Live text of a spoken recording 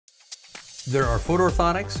There are foot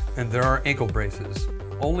orthotics and there are ankle braces.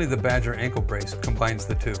 Only the Badger ankle brace combines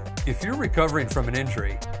the two. If you're recovering from an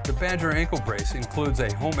injury, the Badger ankle brace includes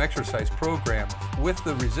a home exercise program with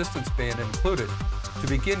the resistance band included to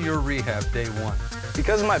begin your rehab day one.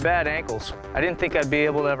 Because of my bad ankles, I didn't think I'd be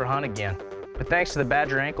able to ever hunt again. But thanks to the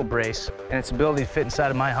Badger ankle brace and its ability to fit inside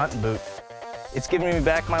of my hunting boot, it's given me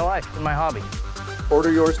back my life and my hobby.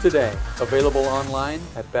 Order yours today. Available online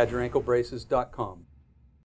at badgeranklebraces.com.